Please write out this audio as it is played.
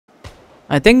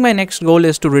I think my next goal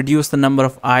is to reduce the number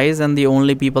of eyes, and the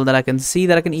only people that I can see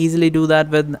that I can easily do that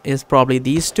with is probably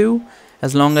these two.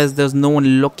 As long as there's no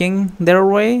one looking their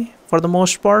way for the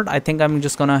most part, I think I'm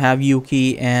just gonna have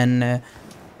Yuki and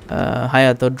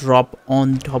Hayato drop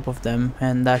on top of them,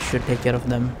 and that should take care of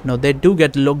them. No, they do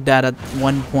get looked at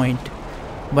one point,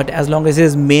 but as long as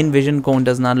his main vision cone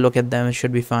does not look at them, it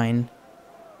should be fine.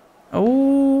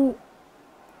 Oh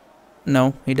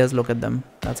no, he does look at them.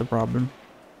 That's a problem.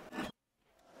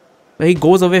 But he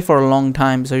goes away for a long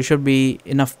time, so he should be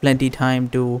plenty time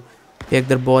to take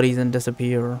their bodies and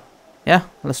disappear. Yeah,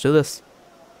 let's do this.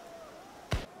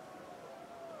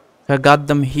 I got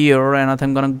them here, and I think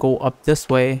I'm gonna go up this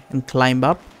way and climb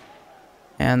up,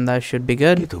 and that should be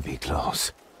good. It'll be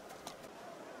close.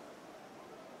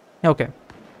 Okay,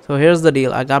 so here's the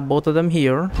deal. I got both of them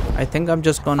here. I think I'm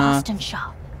just gonna... Fast and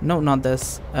sharp. No, not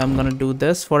this. I'm gonna do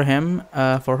this for him,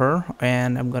 for her,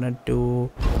 and I'm gonna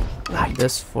do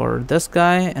this for this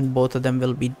guy, and both of them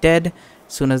will be dead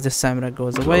as soon as this samurai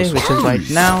goes away, which is right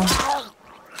now.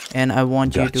 And I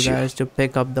want you guys to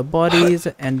pick up the bodies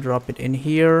and drop it in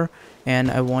here, and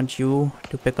I want you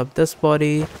to pick up this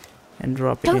body and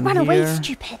drop it in here. Don't run away,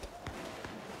 stupid.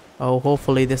 Oh,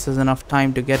 hopefully this is enough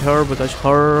time to get her, because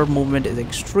her movement is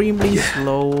extremely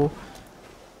slow.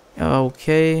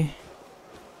 Okay.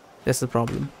 This is a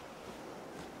problem.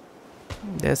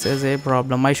 This is a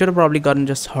problem. I should have probably gotten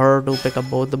just her to pick up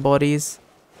both the bodies.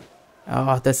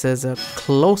 Oh, this is a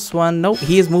close one. Nope,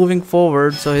 he is moving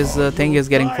forward, so his thing is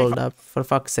getting filled up. For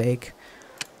fuck's sake.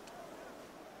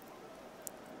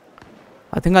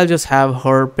 I think I'll just have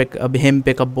her pick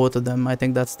up both of them. I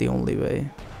think that's the only way.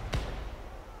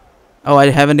 Oh, I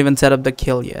haven't even set up the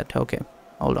kill yet. Okay,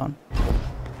 hold on.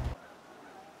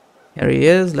 Here he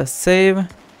is. Let's save.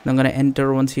 I'm gonna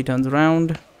enter once he turns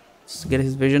around. Just get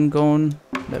his vision going.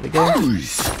 There we go.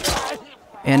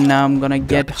 And now I'm gonna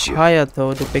get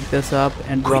Hayato to pick this up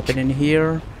and drop it in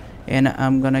here. And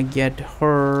I'm gonna get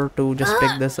her to just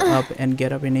pick this up and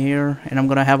get up in here. And I'm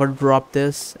gonna have her drop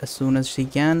this as soon as she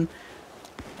can.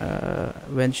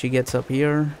 When she gets up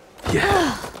here.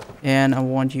 Yeah. And I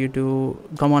want you to...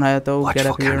 Come on, Hayato, get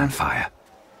up here. Fire.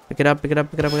 Pick it up, pick it up,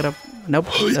 pick it up, pick it up. Nope,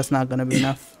 that's not gonna be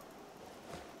enough.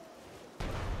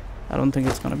 I don't think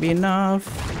it's gonna be enough.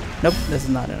 Nope, this is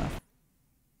not enough.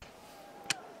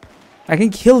 I can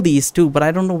kill these two, but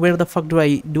I don't know where the fuck do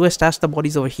I stash the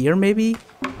bodies over here, maybe?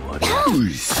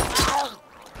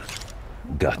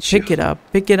 Gotcha. Pick it up,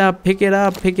 pick it up, pick it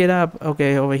up, pick it up.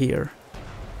 Okay, over here.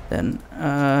 Then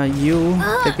you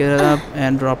pick it up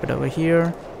and drop it over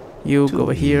here. You go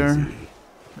over here.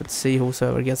 Let's see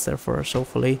whosoever gets there first.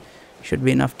 Hopefully, should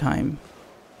be enough time.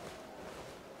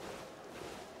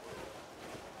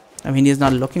 I mean, he's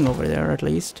not looking over there, at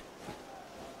least.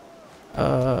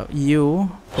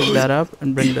 You pick that up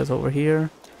and bring this over here.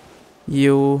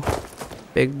 You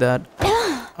pick that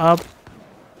up.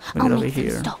 Bring it over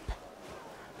here.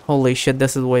 Holy shit,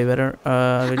 this is way better.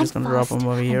 We're just gonna drop him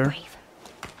over here.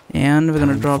 And we're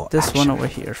gonna drop this one over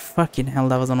here. Fucking hell,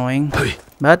 that was annoying.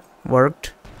 But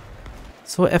worked.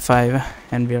 So F5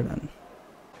 and we're done.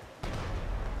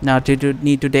 Now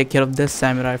need to take care of this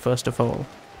samurai first of all.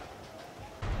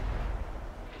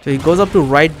 So he goes up to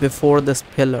right before this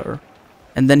pillar,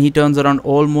 and then he turns around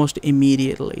almost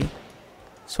immediately.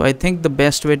 So I think the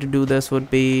best way to do this would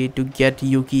be to get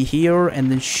Yuki here and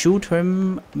then shoot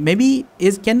him. Maybe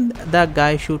can that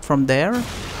guy shoot from there?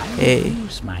 Hey,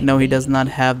 no, he does not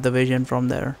have the vision from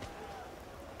there.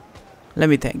 Let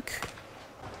me think.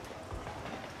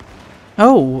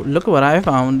 Oh, look what I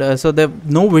found. So the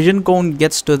no vision cone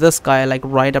gets to this guy like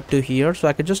right up to here. So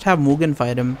I could just have Mugen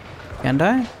fight him, can't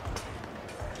I?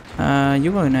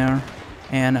 You go in there,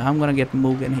 and I'm gonna get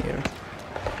Mugen here.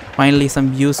 Finally,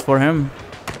 some use for him.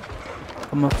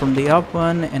 Come up from the up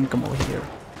one and come over here.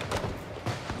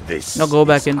 No, go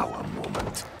back in.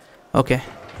 Okay,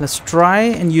 let's try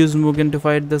and use Mugen to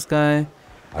fight this guy.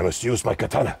 I must use my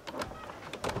katana.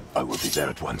 I will be there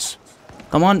at once.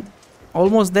 Come on,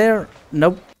 almost there.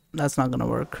 Nope, that's not gonna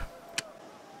work.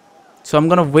 So I'm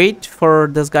gonna wait for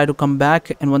this guy to come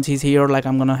back, and once he's here, like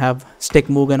I'm gonna have stick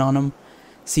Mugen on him.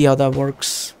 See how that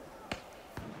works.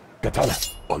 Katana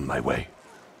on my way.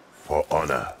 For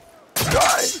honor.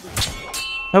 Die.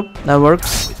 Nope, that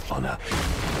works. With honor.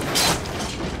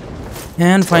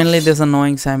 And finally, this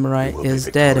annoying samurai is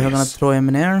dead. We're gonna throw him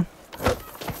in air.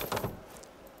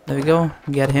 There we go.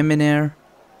 Get him in air.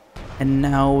 And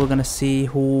now we're gonna see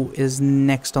who is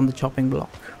next on the chopping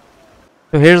block.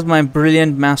 So here's my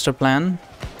brilliant master plan.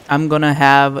 I'm gonna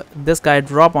have this guy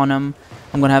drop on him.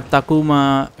 I'm gonna have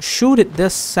Takuma shoot at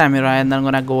this samurai, and then I'm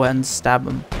gonna go ahead and stab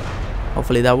him.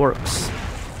 Hopefully that works.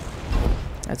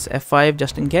 That's F5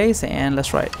 just in case, and let's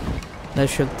try it.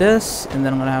 Let's shoot this, and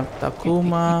then I'm gonna have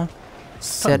Takuma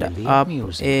set up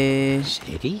a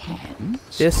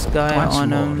this guy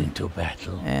on him,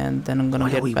 and then I'm gonna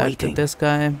get back to this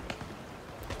guy.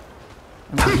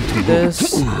 I'm gonna do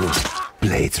this,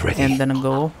 Blades ready. and then I'll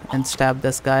go and stab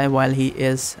this guy while he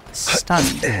is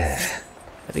stunned. There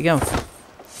we go.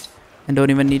 And don't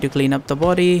even need to clean up the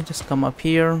body, just come up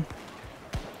here.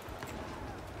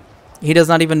 He does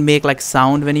not even make like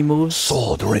sound when he moves.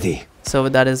 Sword ready. So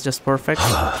that is just perfect.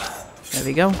 There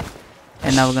we go.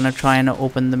 And now we're gonna try and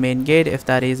open the main gate if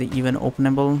that is even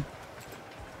openable.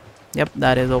 Yep,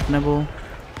 that is openable.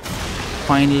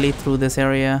 Finally through this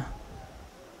area.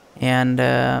 And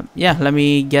yeah, let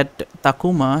me get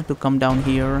Takuma to come down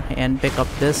here and pick up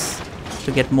this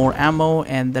to get more ammo,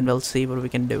 and then we'll see what we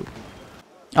can do.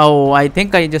 Oh, I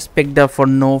think I just picked up for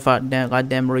no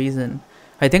goddamn reason.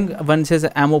 I think once his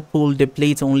ammo pool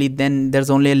depletes, only then there's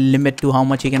only a limit to how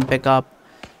much he can pick up.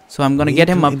 So I'm gonna get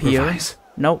him up here.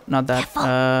 No, not that.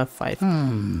 5.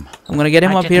 I'm gonna get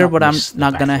him up here, but I'm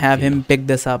not gonna have him pick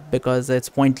this up because it's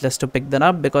pointless to pick that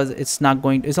up because it's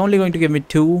only going to give me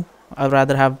 2. I'd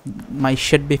rather have my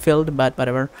shit be filled, but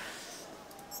whatever.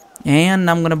 And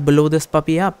I'm gonna blow this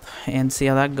puppy up and see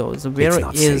how that goes. Where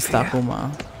is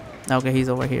Takuma? Okay, he's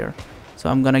over here. So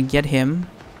I'm gonna get him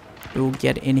to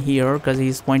get in here because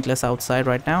he's pointless outside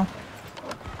right now.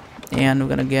 And we're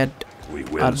gonna get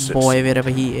our boy, wherever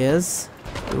he is,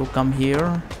 to come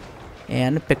here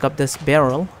and pick up this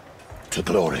barrel to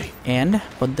glory and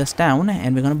put this down,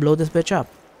 and we're gonna blow this bitch up.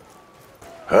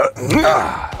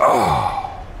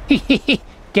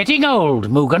 Getting old,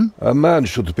 Mugen. A man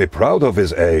should be proud of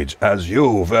his age, as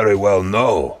you very well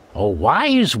know. Oh,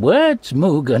 wise words,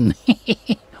 Mugen.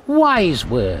 Wise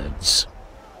words.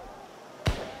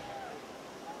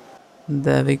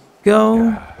 There we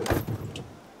go.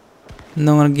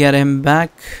 Now I'm gonna get him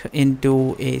back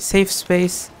into a safe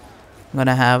space. I'm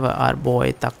gonna have our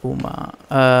boy Takuma,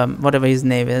 whatever his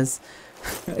name is.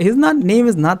 His name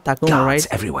is not Takuma, right?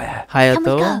 Everywhere.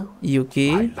 Hayato,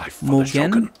 Yuki,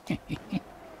 Mugen.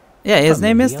 Yeah, his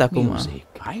name is Takuma.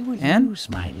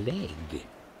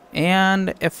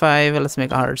 And F5, let's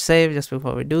make a hard save just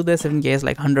before we do this, in case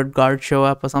like 100 guards show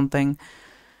up or something.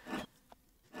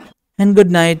 And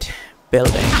good night,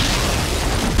 building.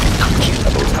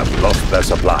 Cannibals have lost their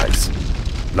supplies.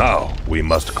 Now we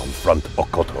must confront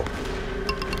Okoto.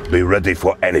 Be ready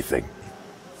for anything.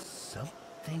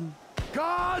 Something.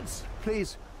 Guards,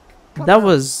 please. That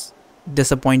was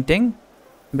disappointing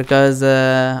because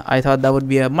I thought that would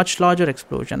be a much larger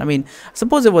explosion. I mean,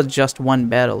 suppose it was just one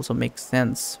barrel, so it makes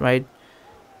sense, right?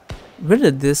 Where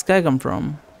did this guy come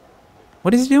from?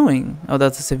 What is he doing? Oh,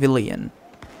 that's a civilian.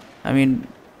 I mean,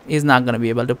 he's not gonna be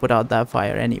able to put out that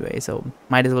fire anyway, so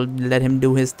might as well let him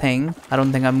do his thing. I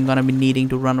don't think I'm gonna be needing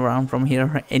to run around from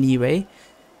here anyway.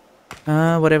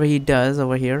 Whatever he does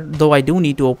over here, though I do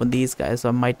need to open these guys, so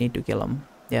I might need to kill him.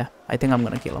 Yeah, I think I'm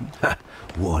gonna kill him.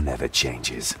 War never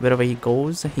changes. Wherever he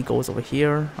goes over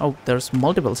here. Oh, there's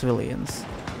multiple civilians.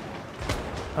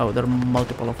 Oh, there are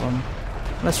multiple of them.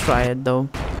 Let's try it though.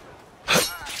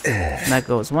 That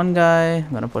goes one guy.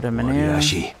 I'm gonna put him in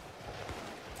here.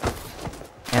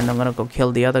 And I'm gonna go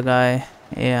kill the other guy.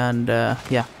 And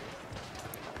yeah,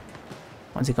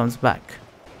 once he comes back.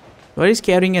 Why is he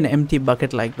carrying an empty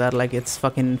bucket like that? Like it's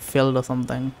fucking filled or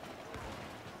something.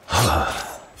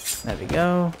 There we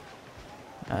go.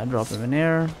 Drop him in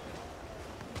here.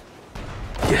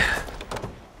 Yeah.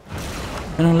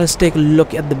 And now let's take a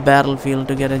look at the battlefield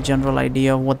to get a general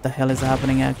idea of what the hell is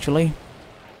happening actually.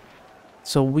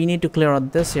 So we need to clear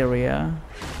out this area.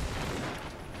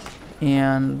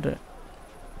 And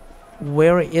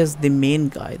where is the main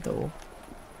guy though?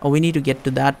 Oh, we need to get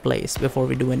to that place before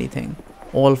we do anything.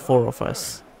 All 4 of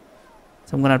us.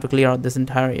 So I'm gonna have to clear out this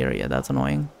entire area. That's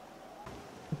annoying.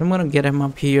 I'm gonna get him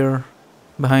up here,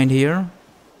 behind here,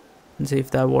 and see if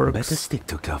that works. Better stick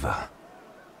to cover.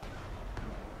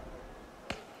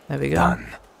 There we go. Done.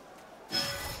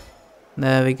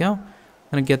 There we go.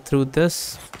 Gonna get through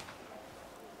this.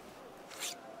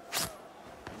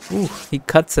 Ooh, he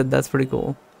cuts it. That's pretty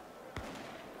cool.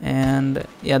 And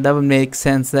yeah, that would make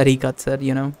sense that he cuts it,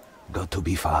 you know. Got to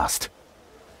be fast.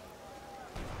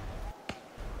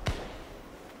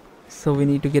 So we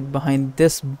need to get behind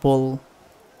this bull.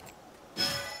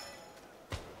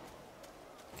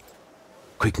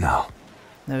 Quick now.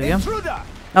 There we go.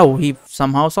 Oh, he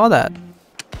somehow saw that.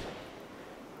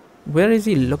 Where is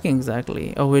he looking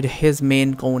exactly? Oh, his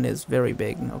main cone is very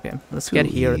big. Okay, let's get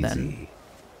here then.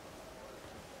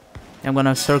 I'm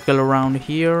gonna circle around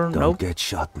here. Don't Nope. get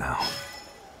shot now.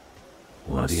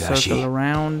 I'm gonna circle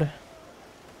around.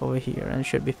 over here and it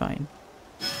should be fine.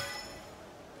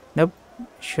 Nope,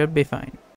 should be fine.